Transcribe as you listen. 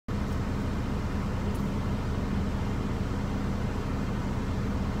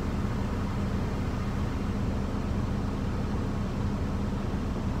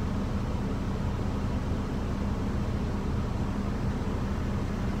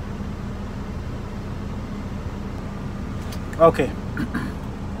Okay.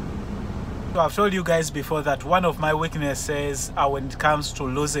 So I've told you guys before that one of my weaknesses when it comes to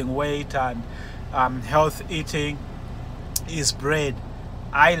losing weight and health eating is bread.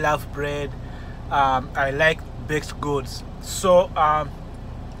 I love bread. I like baked goods. So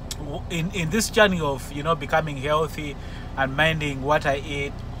in this journey of becoming healthy and minding what I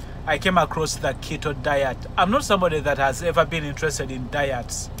eat, I came across the keto diet. I'm not somebody that has ever been interested in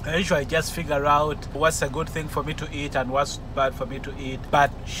diets. I usually just figure out what's a good thing for me to eat and what's bad for me to eat.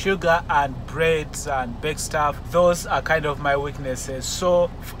 But sugar and breads and baked stuff, those are kind of my weaknesses. So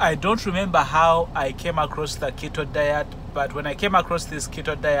I don't remember how I came across the keto diet, but when I came across this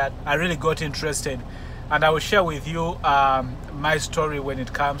keto diet, I really got interested. And I will share with you my story when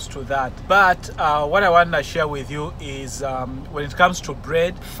it comes to that. But what I want to share with you is when it comes to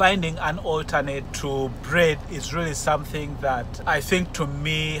bread, finding an alternate to bread is really something that I think to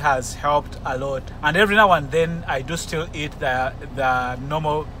me has helped a lot. And every now and then I do still eat the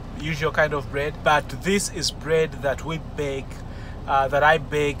normal, usual kind of bread, but this is bread that we bake, that I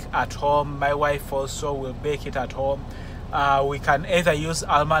bake at home. My wife also will bake it at home. We can either use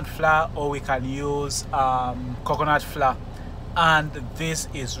almond flour or we can use coconut flour, and this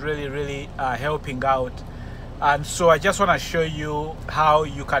is really helping out. And so I just want to show you how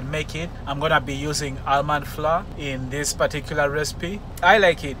you can make it. I'm gonna be using almond flour in this particular recipe. I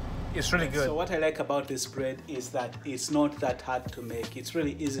like it. It's really good. So what I like about this bread is that it's not that hard to make. It's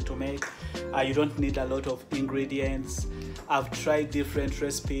really easy to make. You don't need a lot of ingredients. I've tried different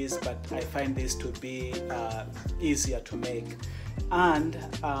recipes, but I find this to be easier to make. And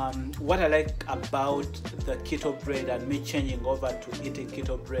what I like about the keto bread and me changing over to eating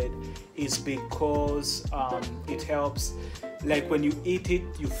keto bread is because it helps. Like when you eat it,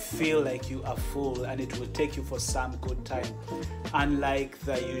 you feel like you are full and it will take you for some good time, unlike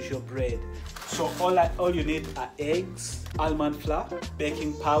the usual bread. So all you need are eggs, almond flour,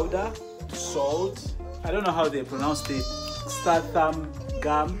 baking powder, salt, I don't know how they pronounced it, xanthan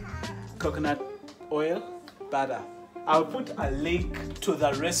gum, coconut oil, butter. I'll put a link to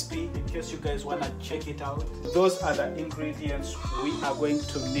the recipe in case you guys want to check it out. Those are the ingredients we are going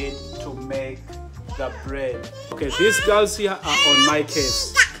to need to make the bread. Okay, these girls here are on my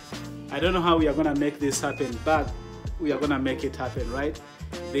case. I don't know how we are going to make this happen, but we are going to make it happen, right?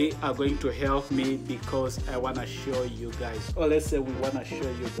 They are going to help me because I want to show you guys. Or let's say we want to show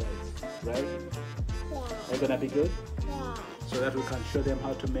you guys, right? Yeah. Are you going to be good? Yeah. So that we can show them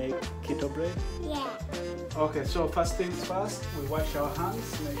how to make keto bread? Yeah. Okay, so first things first, we wash our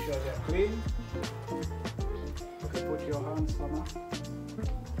hands, make sure they're clean. Okay, put your hands, Mama.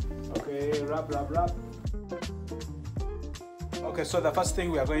 Okay, rub. Okay, so the first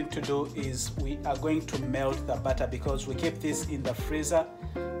thing we are going to do is we are going to melt the butter because we keep this in the freezer.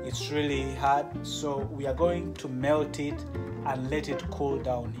 It's really hard, so we are going to melt it and let it cool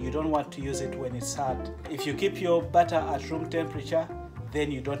down. You don't want to use it when it's hard. If you keep your butter at room temperature,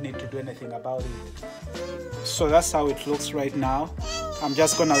 then you don't need to do anything about it. So that's how it looks right now. I'm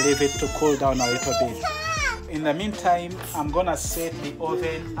just gonna leave it to cool down a little bit. In the meantime, I'm gonna set the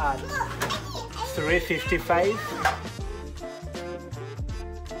oven at 355.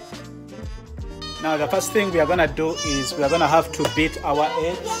 Now the first thing we are gonna do is we are gonna have to beat our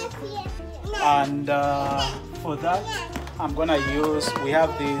eggs, and for that I'm gonna use, we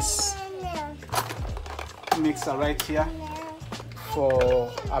have this mixer right here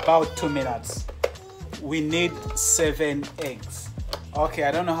for about 2 minutes. We need 7 eggs. Okay,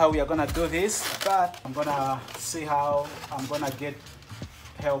 I don't know how we are gonna do this, but I'm gonna see how I'm gonna get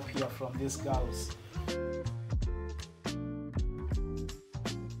help here from these girls.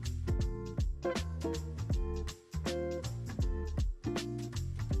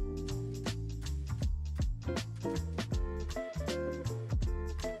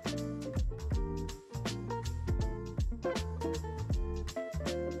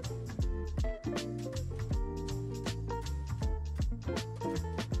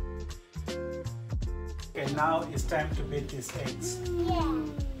 Okay, now it's time to beat these eggs. Yeah.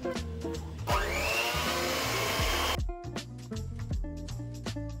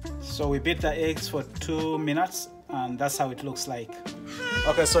 So we beat the eggs for 2 minutes and that's how it looks like.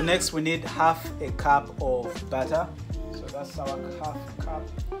 Okay, so next we need half a cup of butter. So that's our half cup.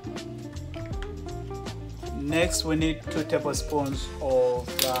 Next we need 2 tablespoons of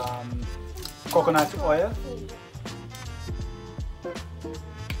coconut oil.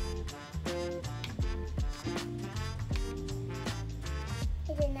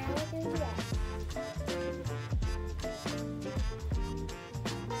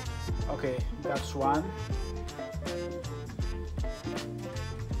 Okay, that's 1.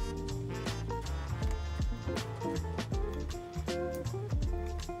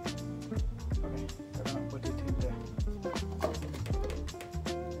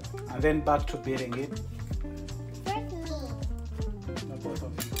 and then back to beating it. First me. No, both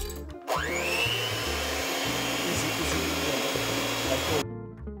of you. Easy, easy.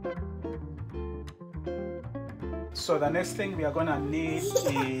 So the next thing we are gonna need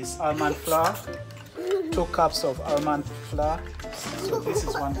is almond flour. 2 cups of almond flour. So this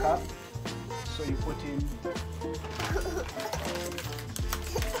is 1 cup. So you put in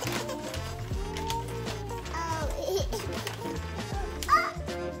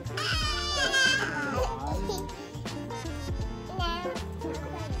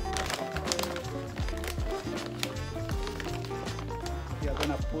you're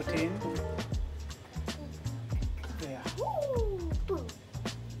gonna put in there.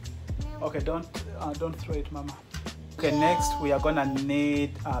 Okay, don't throw it, Mama. Okay, next we are gonna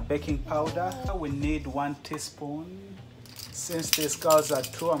need baking powder. We need 1 teaspoon. Since these girls are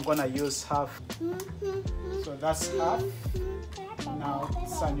 2, I'm gonna use half. So that's half. Now,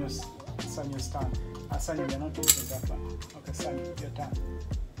 Sanyo's turn. Sanyo, you're not using that one. Okay, Sanyo, your turn.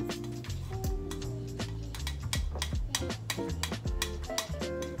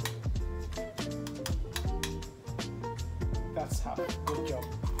 That's half. Good job.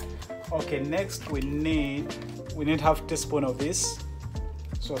 Okay, next we need half teaspoon of this.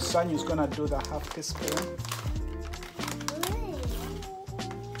 So Sanyo's gonna do the half teaspoon.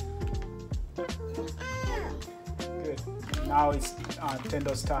 Good. Now it's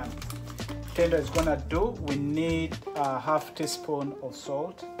Tendo's turn. Tendo is gonna do. We need a half teaspoon of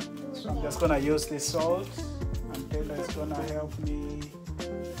salt. So I'm just gonna use this salt, and Tendo is gonna help me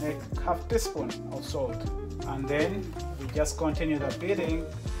make half teaspoon of salt. And then we just continue the beating.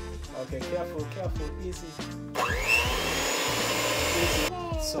 Okay, careful, easy.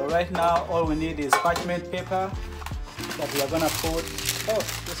 So right now all we need is parchment paper that we are gonna put. Oh,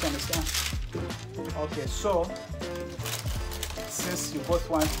 this one is done. Okay, so since you both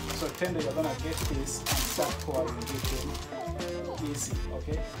want, so Tendo, you're gonna get this and start pouring it in. Easy,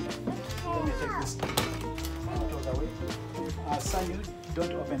 okay? Let me take this out of the way. Sanyu,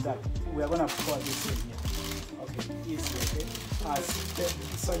 don't open that. We are gonna pour this in here. Okay, easy, okay?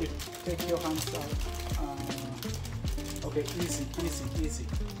 So you take your hands out. Okay, easy.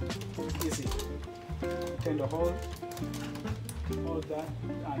 Tendo, hold that,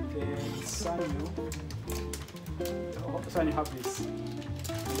 and then Sanyu have this, and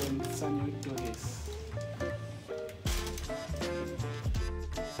then Sanyu do this.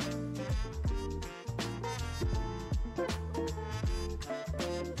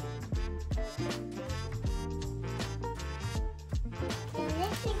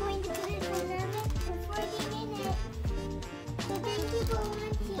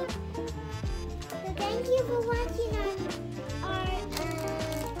 Thank you for watching our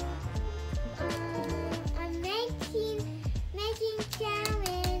making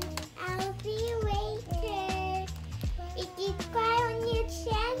challenge. I'll be waiting. If you subscribe on your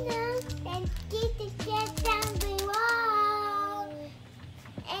channel, then hit the chat down below.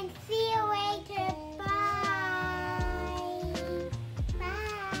 And see you later. Bye.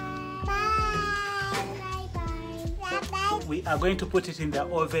 Bye. We are going to put it in the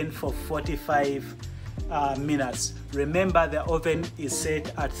oven for 45 minutes. Remember, the oven is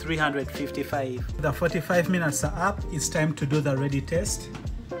set at 355. The 45 minutes are up. It's time to do the ready test.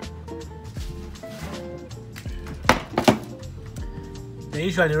 They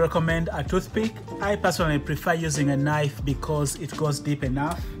usually recommend a toothpick. I personally prefer using a knife because it goes deep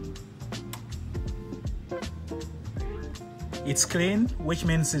enough. It's clean, which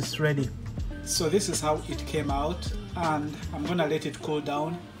means it's ready. So this is how it came out, and I'm gonna let it cool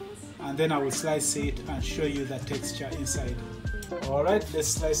down, and then I will slice it and show you the texture inside. Alright, let's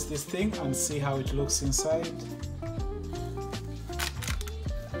slice this thing and see how it looks inside.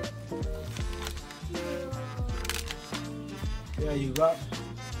 There you go.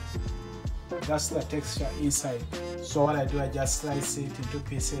 That's the texture inside. So what I do, I just slice it into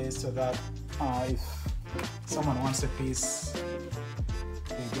pieces so that if someone wants a piece,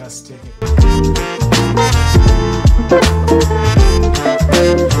 they just take it.